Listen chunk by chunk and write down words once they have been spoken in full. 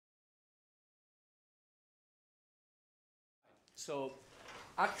So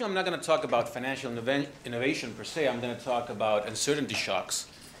actually, I'm not going to talk about financial innovation per se. I'm going to talk about uncertainty shocks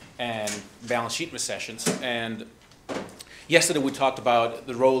and balance sheet recessions. And yesterday, we talked about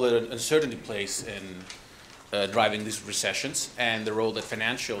the role that uncertainty plays in driving these recessions and the role that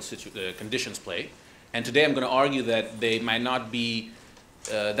financial conditions play. And today, I'm going to argue that they might not be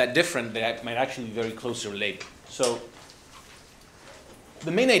that different. They might actually be very closely related. So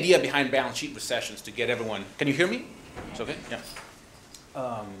the main idea behind balance sheet recessions, to get everyone, can you hear me? It's okay?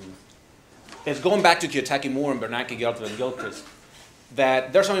 Yeah. It's going back to Kiyotaki Moore and Bernanke, Gelter, and Gilchrist,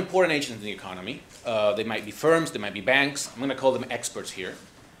 that there are some important agents in the economy. They might be firms, they might be banks. I'm going to call them experts here.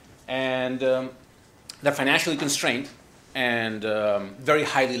 And they're financially constrained and very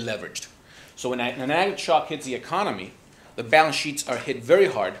highly leveraged. So when an aggregate shock hits the economy, the balance sheets are hit very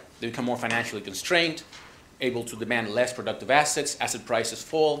hard. They become more financially constrained, able to demand less productive assets, asset prices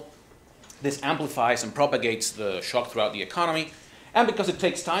fall. This amplifies and propagates the shock throughout the economy. And because it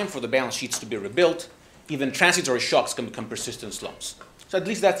takes time for the balance sheets to be rebuilt, even transitory shocks can become persistent slumps. So at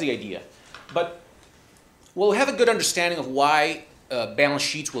least that's the idea. But we'll have a good understanding of why balance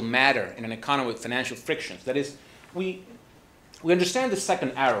sheets will matter in an economy with financial frictions. That is, we understand the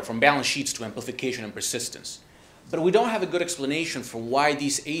second arrow from balance sheets to amplification and persistence. But we don't have a good explanation for why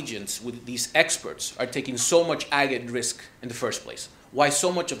these agents, with these experts, are taking so much aggregate risk in the first place. Why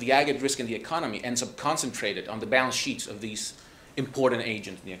so much of the aggregate risk in the economy ends up concentrated on the balance sheets of these important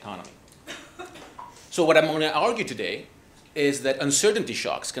agents in the economy. So what I'm going to argue today is that uncertainty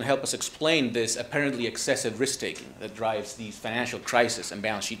shocks can help us explain this apparently excessive risk-taking that drives these financial crises and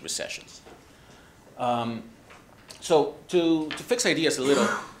balance sheet recessions. So to fix ideas a little,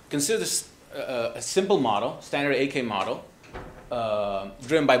 consider this a simple model, standard AK model,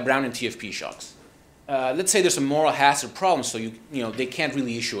 driven by Brown and TFP shocks. Let's say there's a moral hazard problem, so they can't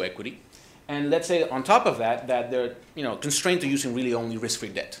really issue equity. And let's say on top of that, that they're constrained to using really only risk-free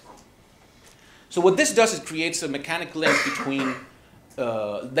debt. So what this does is creates a mechanical link between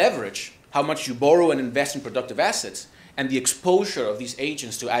leverage, how much you borrow and invest in productive assets, and the exposure of these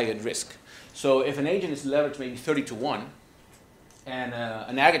agents to aggregate risk. So if an agent is leveraged maybe 30 to 1, and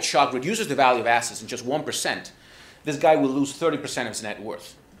an aggregate shock reduces the value of assets in just 1%, this guy will lose 30% of his net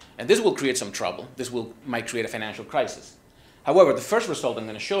worth. And this will create some trouble. This might create a financial crisis. However, the first result I'm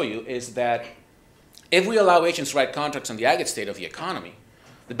going to show you is that if we allow agents to write contracts on the aggregate state of the economy,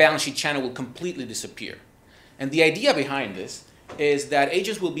 the balance sheet channel will completely disappear. And the idea behind this is that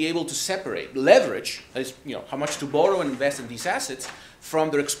agents will be able to separate leverage, that is, how much to borrow and invest in these assets, from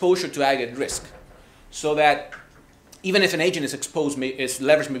their exposure to aggregate risk. So that even if an agent is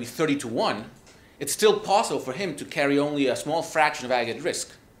leveraged maybe 30 to 1, it's still possible for him to carry only a small fraction of aggregate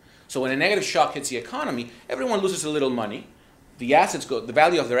risk. So when a negative shock hits the economy, everyone loses a little money. The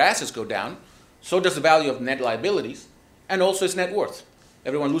value of their assets go down. So does the value of net liabilities, and also its net worth.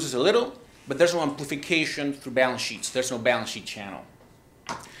 Everyone loses a little, but there's no amplification through balance sheets. There's no balance sheet channel.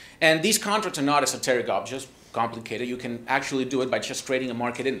 And these contracts are not esoteric objects, complicated. You can actually do it by just trading a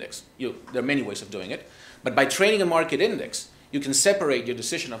market index. There are many ways of doing it. But by trading a market index, you can separate your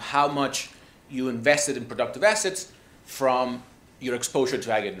decision of how much you invested in productive assets from your exposure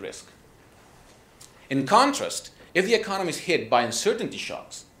to aggregate risk. In contrast, if the economy is hit by uncertainty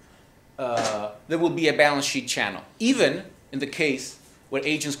shocks, there will be a balance sheet channel, even in the case where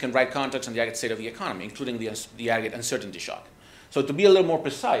agents can write contracts on the aggregate state of the economy, including the aggregate uncertainty shock. So to be a little more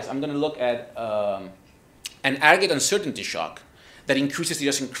precise, I'm going to look at an aggregate uncertainty shock that increases the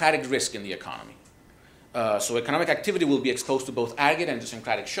idiosyncratic risk in the economy. So economic activity will be exposed to both aggregate and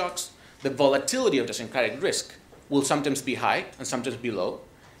idiosyncratic shocks. The volatility of idiosyncratic risk will sometimes be high and sometimes be low.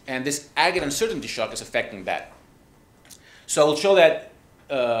 And this aggregate uncertainty shock is affecting that. So I'll show that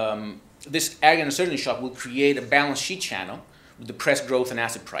this aggregate uncertainty shock will create a balance sheet channel with depressed growth and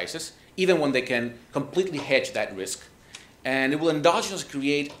asset prices, even when they can completely hedge that risk. And it will endogenously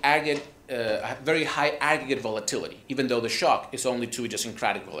create very high aggregate volatility, even though the shock is only to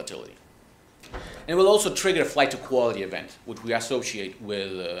idiosyncratic volatility. And it will also trigger a flight to quality event, which we associate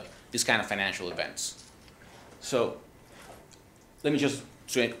with these kind of financial events. So let me just,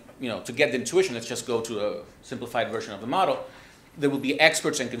 to get the intuition, let's just go to a simplified version of the model. There will be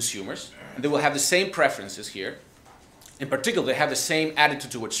experts and consumers, and they will have the same preferences here. In particular, they have the same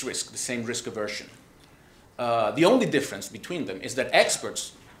attitude towards risk, the same risk aversion. The only difference between them is that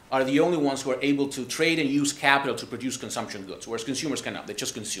experts are the only ones who are able to trade and use capital to produce consumption goods, whereas consumers cannot. They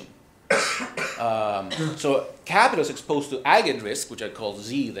just consume. So capital is exposed to aggregate risk, which I call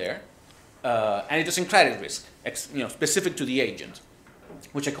Z there, and idiosyncratic risk, specific to the agent,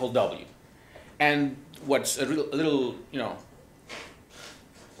 which I call W. And what's a little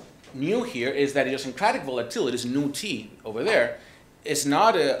new here is that idiosyncratic volatility, this nu t over there, is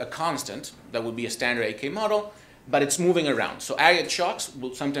not a constant that would be a standard AK model, but it's moving around. So aggregate shocks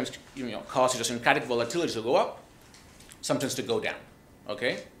will sometimes cause idiosyncratic volatility to go up, sometimes to go down.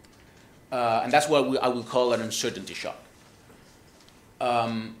 Okay, and that's what I will call an uncertainty shock.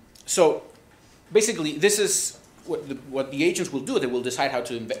 So basically, this is what the agents will do. They will decide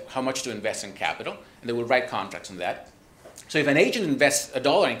how much to invest in capital, and they will write contracts on that. So if an agent invests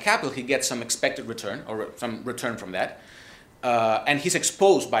 $1 in capital, he gets some expected return or some return from that. And he's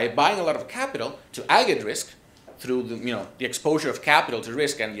exposed by buying a lot of capital to aggregate risk through the exposure of capital to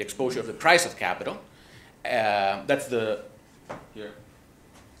risk and the exposure of the price of capital. That's the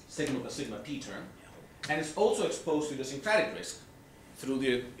sigma p term. And it's also exposed to idiosyncratic risk through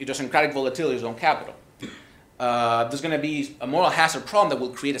the idiosyncratic volatilities on capital. There's going to be a moral hazard problem that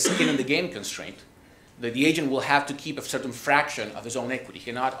will create a skin in the game constraint. The agent will have to keep a certain fraction of his own equity. He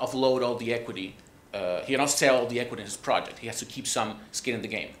cannot offload all the equity. He cannot sell all the equity in his project. He has to keep some skin in the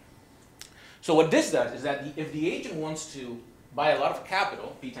game. So what this does is that if the agent wants to buy a lot of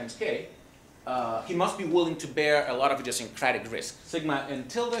capital, P times K, he must be willing to bear a lot of idiosyncratic risk. Sigma and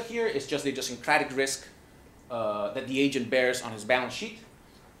tilde here is just the idiosyncratic risk that the agent bears on his balance sheet.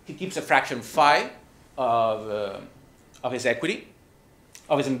 He keeps a fraction phi of his equity,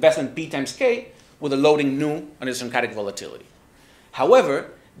 of his investment P times K, with a loading nu on idiosyncratic volatility.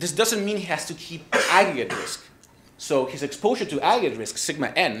 However, this doesn't mean he has to keep aggregate risk. So his exposure to aggregate risk, sigma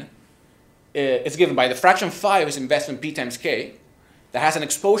n, is given by the fraction phi of his investment P times K that has an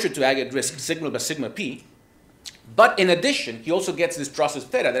exposure to aggregate risk, sigma by sigma P. But in addition, he also gets this process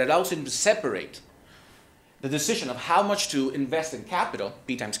theta that allows him to separate the decision of how much to invest in capital,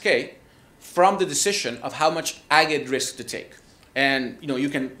 P times K, from the decision of how much aggregate risk to take. And you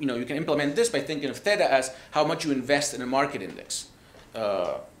can implement this by thinking of theta as how much you invest in a market index.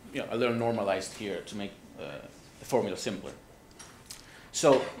 A little normalized here to make the formula simpler.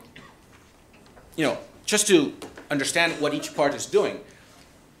 So, just to understand what each part is doing,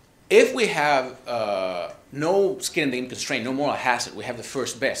 if we have no skin in the game constraint, no moral hazard, we have the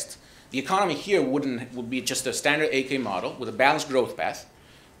first best. The economy here would be just a standard AK model with a balanced growth path.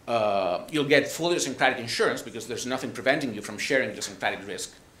 You'll get full idiosyncratic insurance because there's nothing preventing you from sharing idiosyncratic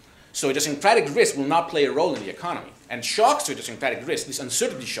risk. So idiosyncratic risk will not play a role in the economy. And shocks to idiosyncratic risk, these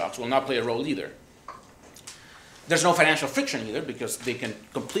uncertainty shocks, will not play a role either. There's no financial friction either because they can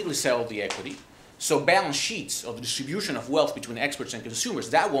completely sell the equity. So balance sheets or the distribution of wealth between experts and consumers,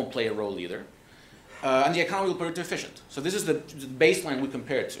 that won't play a role either. And the economy will be pretty efficient. So this is the baseline we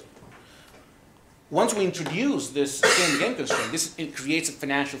compare it to. Once we introduce this skin in the game constraint, it creates a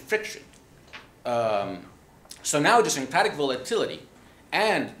financial friction. So now idiosyncratic volatility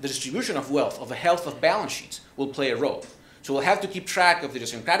and the distribution of wealth, of the health of balance sheets, will play a role. So we'll have to keep track of the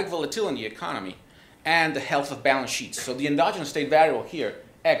idiosyncratic volatility in the economy and the health of balance sheets. So the endogenous state variable here,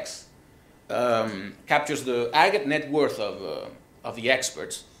 X, captures the aggregate net worth of the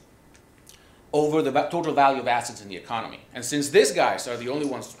experts over the total value of assets in the economy. And since these guys are the only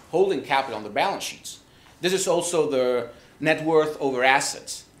ones holding capital on their balance sheets, this is also the net worth over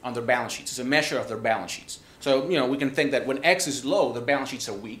assets on their balance sheets. It's a measure of their balance sheets. So, we can think that when X is low, the balance sheets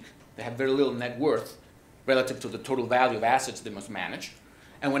are weak. They have very little net worth relative to the total value of assets they must manage.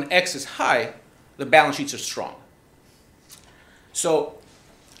 And when X is high, the balance sheets are strong. So,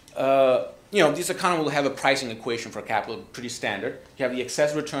 this economy will have a pricing equation for capital, pretty standard. You have the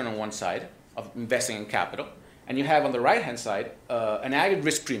excess return on one side of investing in capital, and you have on the right-hand side an aggregate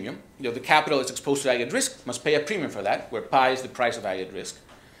risk premium. The capital is exposed to aggregate risk, must pay a premium for that, where pi is the price of aggregate risk.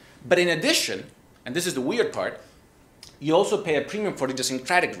 But in addition, and this is the weird part, you also pay a premium for the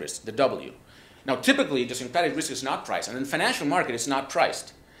idiosyncratic risk, the W. Now, typically, idiosyncratic risk is not priced, and in the financial market, it's not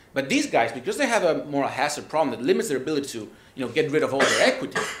priced. But these guys, because they have a moral hazard problem that limits their ability to get rid of all their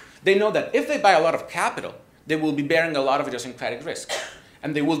equity, they know that if they buy a lot of capital, they will be bearing a lot of idiosyncratic risk.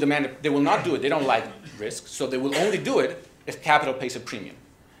 And they will demand it. They will not do it. They don't like risk, so they will only do it if capital pays a premium.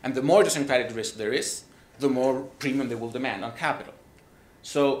 And the more idiosyncratic risk there is, the more premium they will demand on capital.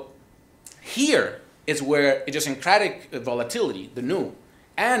 So here is where idiosyncratic volatility, the nu,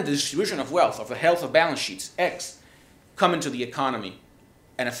 and the distribution of wealth, of the health of balance sheets, X, come into the economy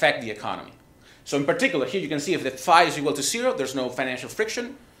and affect the economy. So in particular, here you can see if the phi is equal to 0, there's no financial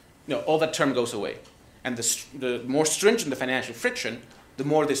friction, all that term goes away. And the more stringent the financial friction, the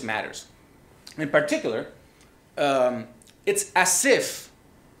more this matters. In particular, it's as if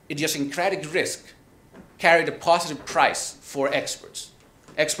idiosyncratic risk carried a positive price for experts.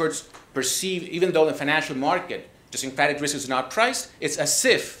 Experts perceive, even though in the financial market idiosyncratic risk is not priced, it's as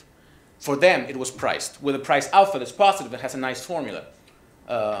if for them it was priced with a price alpha that's positive that has a nice formula.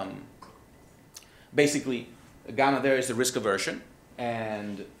 Basically, gamma there is the risk aversion,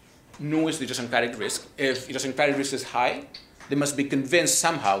 and nu is the idiosyncratic risk. If idiosyncratic risk is high, they must be convinced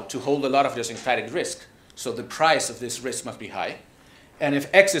somehow to hold a lot of idiosyncratic risk. So the price of this risk must be high. And if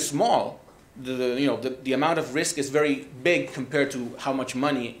x is small, the amount of risk is very big compared to how much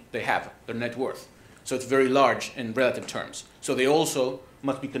money they have, their net worth. So it's very large in relative terms. So they also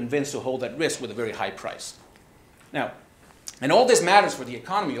must be convinced to hold that risk with a very high price. Now, and all this matters for the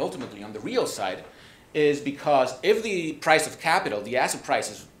economy ultimately on the real side is because if the price of capital, the asset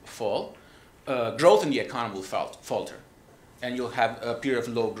prices fall, growth in the economy will falter. And you'll have a period of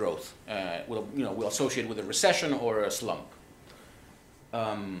low growth. We'll associate with a recession or a slump.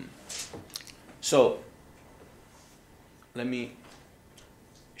 So let me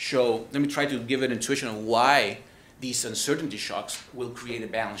try to give an intuition on why these uncertainty shocks will create a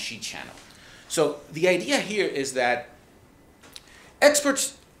balance sheet channel. So the idea here is that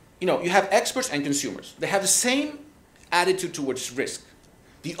experts, you have experts and consumers. They have the same attitude towards risk.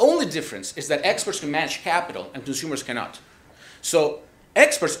 The only difference is that experts can manage capital and consumers cannot. So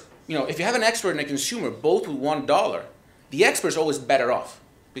experts, if you have an expert and a consumer both with $1, the expert is always better off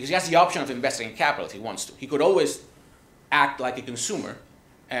because he has the option of investing in capital if he wants to. He could always act like a consumer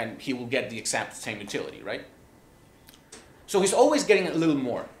and he will get the exact same utility, right? So he's always getting a little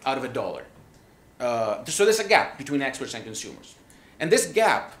more out of $1. So there's a gap between experts and consumers. And this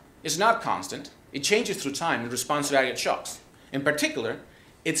gap is not constant. It changes through time in response to aggregate shocks. In particular,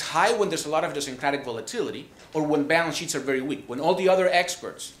 it's high when there's a lot of idiosyncratic volatility or when balance sheets are very weak. When all the other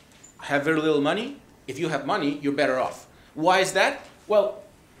experts have very little money, if you have money, you're better off. Why is that? Well,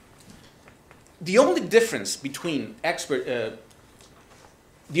 the only difference between experts and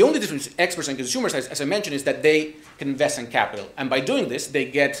consumers, as I mentioned, is that they can invest in capital. And by doing this, they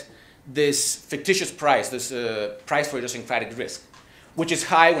get this fictitious price, this price for idiosyncratic risk, which is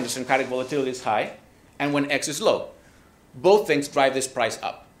high when idiosyncratic volatility is high and when X is low. Both things drive this price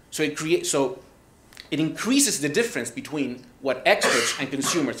up. So it increases the difference between what experts and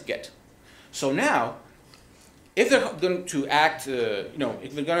consumers get. So now, if they're going to act,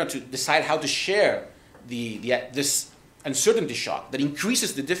 if they're going to decide how to share this uncertainty shock that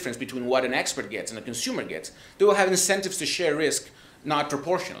increases the difference between what an expert gets and a consumer gets, they will have incentives to share risk not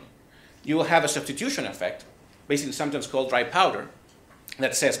proportional. You will have a substitution effect, basically sometimes called dry powder,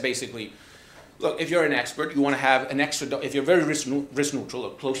 that says basically, look, if you're an expert, you want to have an extra, if you're very risk neutral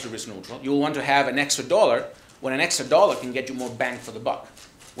or close to risk neutral, you'll want to have an extra dollar when an extra dollar can get you more bang for the buck.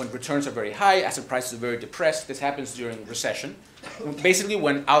 When returns are very high, asset prices are very depressed, this happens during recession, basically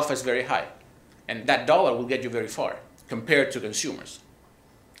when alpha is very high. And that dollar will get you very far compared to consumers.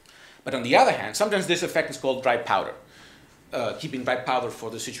 But on the other hand, sometimes this effect is called dry powder, keeping dry powder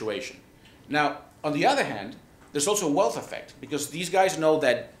for the situation. Now, on the other hand, there's also a wealth effect because these guys know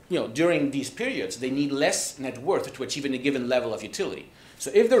that during these periods, they need less net worth to achieve any given level of utility.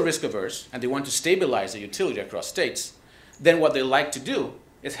 So if they're risk averse and they want to stabilize the utility across states, then what they like to do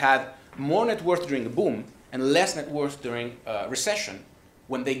is have more net worth during a boom and less net worth during a recession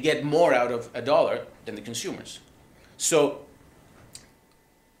when they get more out of $1 than the consumers. So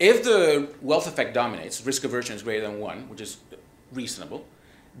if the wealth effect dominates, risk aversion is greater than 1, which is reasonable,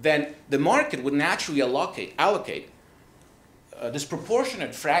 then the market would naturally allocate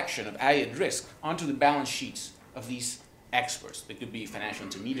disproportionate fraction of added risk onto the balance sheets of these experts. They could be financial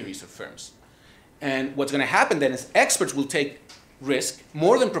intermediaries or firms. And what's going to happen then is experts will take risk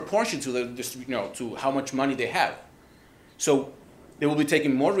more than proportion to to how much money they have. So they will be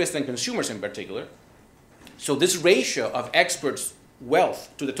taking more risk than consumers in particular. So this ratio of experts' wealth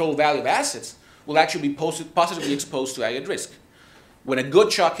to the total value of assets will actually be positively exposed to aggregate risk. When a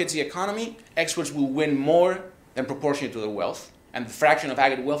good shock hits the economy, experts will win more than proportionate to their wealth, and the fraction of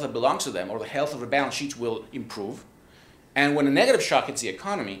aggregate wealth that belongs to them or the health of their balance sheets will improve. And when a negative shock hits the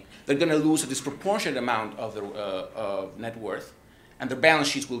economy, they're going to lose a disproportionate amount of their net worth, and their balance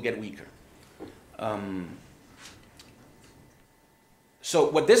sheets will get weaker. So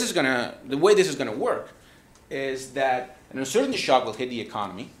the way this is going to work is that an uncertainty shock will hit the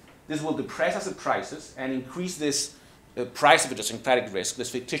economy. This will depress asset prices and increase this price of idiosyncratic risk, this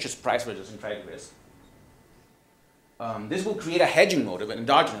fictitious price of idiosyncratic risk. This will create a hedging motive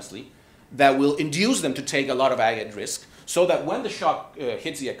endogenously that will induce them to take a lot of aggregate risk, so that when the shock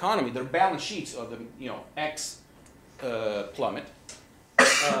hits the economy, their balance sheets or the X plummet.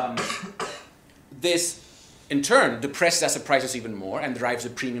 This in turn depresses asset prices even more and drives the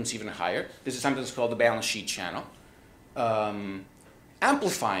premiums even higher. This is sometimes called the balance sheet channel,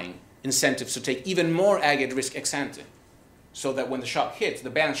 amplifying incentives to take even more aggregate risk ex ante, so that when the shock hits, the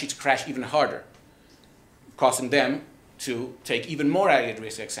balance sheets crash even harder, causing them to take even more aggregate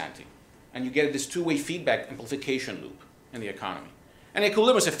risk ex ante. And you get this two-way feedback amplification loop in the economy. And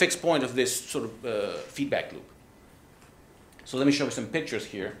equilibrium is a fixed point of this sort of feedback loop. So let me show you some pictures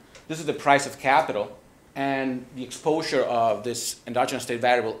here. This is the price of capital and the exposure of this endogenous state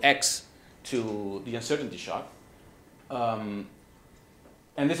variable x to the uncertainty shock.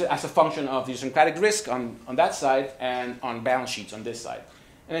 And this is as a function of the idiosyncratic risk on that side and on balance sheets on this side.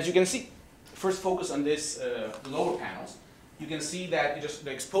 And as you can see, first focus on this lower panels, you can see that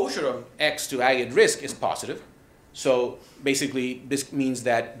the exposure of x to aggregate risk is positive. So basically, this means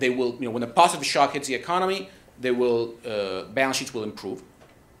that they will, when a positive shock hits the economy, they will, balance sheets will improve.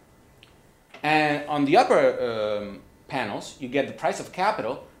 And on the upper panels, you get the price of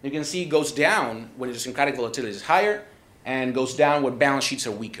capital. You can see it goes down when idiosyncratic volatility is higher and goes down when balance sheets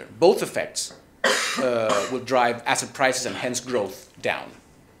are weaker. Both effects will drive asset prices and hence growth down.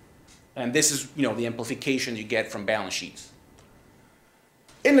 And this is, the amplification you get from balance sheets.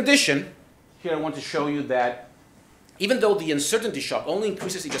 In addition, here I want to show you that even though the uncertainty shock only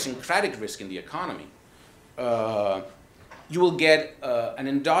increases idiosyncratic risk in the economy, you will get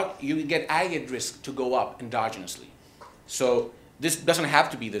aggregate risk to go up endogenously. So this doesn't have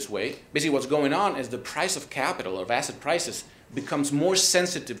to be this way. Basically, what's going on is the price of capital, of asset prices, becomes more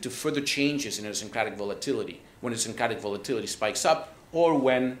sensitive to further changes in idiosyncratic volatility, when idiosyncratic volatility spikes up or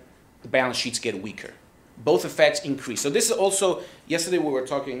when the balance sheets get weaker. Both effects increase. So this is also, yesterday we were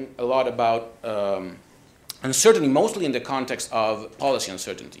talking a lot about uncertainty, mostly in the context of policy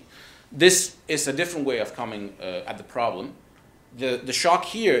uncertainty. This is a different way of coming at the problem. The shock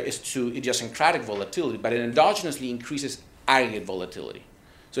here is to idiosyncratic volatility, but it endogenously increases aggregate volatility.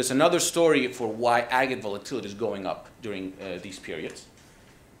 So it's another story for why aggregate volatility is going up during these periods.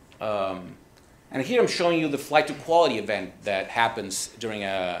 And here I'm showing you the flight to quality event that happens during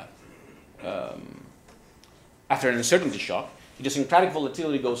after an uncertainty shock. Idiosyncratic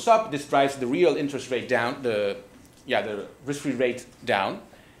volatility goes up. This drives the real interest rate down, the risk-free rate down,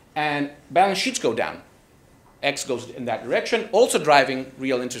 and balance sheets go down. X goes in that direction, also driving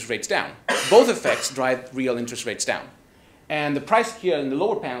real interest rates down. Both effects drive real interest rates down. And the price here in the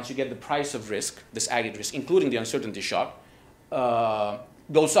lower panels, you get the price of risk, this aggregate risk, including the uncertainty shock,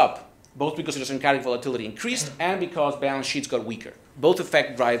 goes up, both because idiosyncratic volatility increased and because balance sheets got weaker. Both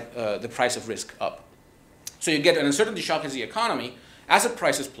effects drive the price of risk up. So you get an uncertainty shock as the economy, asset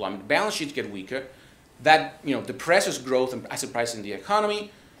prices plummet, balance sheets get weaker. That depresses growth and asset prices in the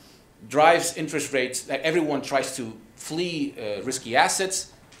economy, drives interest rates. Everyone tries to flee risky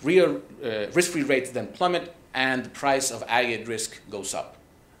assets. Real risk-free rates then plummet, and the price of aggregate risk goes up.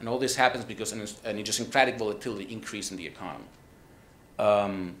 And all this happens because an idiosyncratic volatility increase in the economy.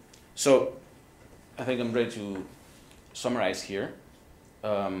 So I think I'm ready to summarize here.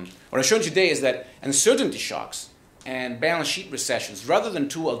 What I'm showing today is that uncertainty shocks and balance sheet recessions, rather than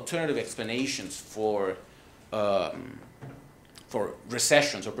two alternative explanations for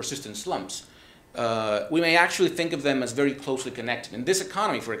recessions or persistent slumps, we may actually think of them as very closely connected. In this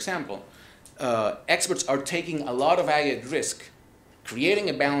economy, for example, experts are taking a lot of aggregate risk, creating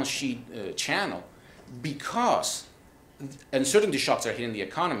a balance sheet channel, because uncertainty shocks are hitting the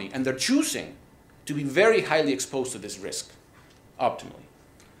economy, and they're choosing to be very highly exposed to this risk, optimally.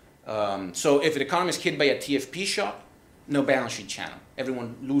 So if the economy is hit by a TFP shock, no balance sheet channel.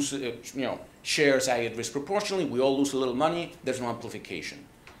 Everyone loses, shares aggregate risk proportionally. We all lose a little money. There's no amplification.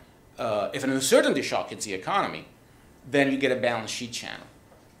 If an uncertainty shock hits the economy, then you get a balance sheet channel.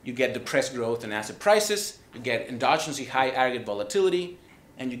 You get depressed growth in asset prices. You get endogenously high aggregate volatility,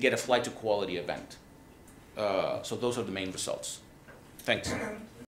 and you get a flight to quality event. So those are the main results. Thanks.